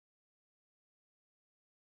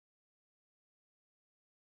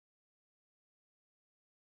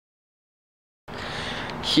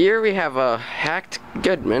here we have a hacked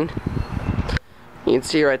Goodman. You can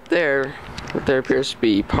see right there that there appears to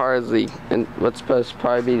be part of the, and what's supposed to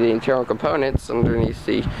probably be the internal components underneath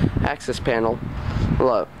the access panel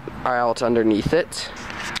are out underneath it.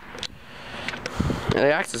 And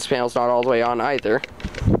the access panel's not all the way on either.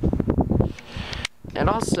 And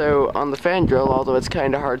also on the fan grill, although it's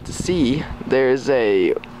kind of hard to see, there's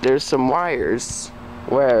some wires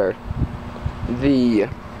where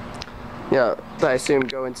that I assume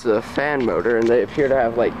go into the fan motor, and they appear to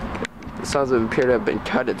have, like, some of them appear to have been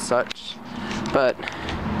cut and such. But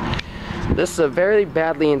this is a very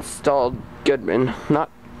badly installed Goodman.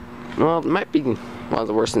 Well, it might be one of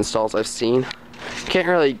the worst installs I've seen. Can't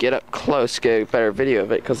really get up close to get a better video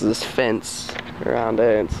of it because of this fence around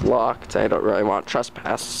it. It's locked. I don't really want to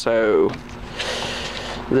trespass, so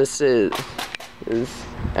this is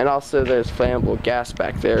and also there's flammable gas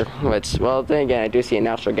back there, which, well, then again, I do see a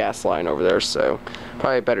natural gas line over there, so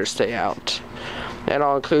probably better stay out. And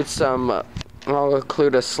I'll include a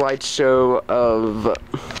slideshow of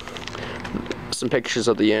some pictures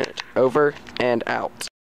of the unit over and out.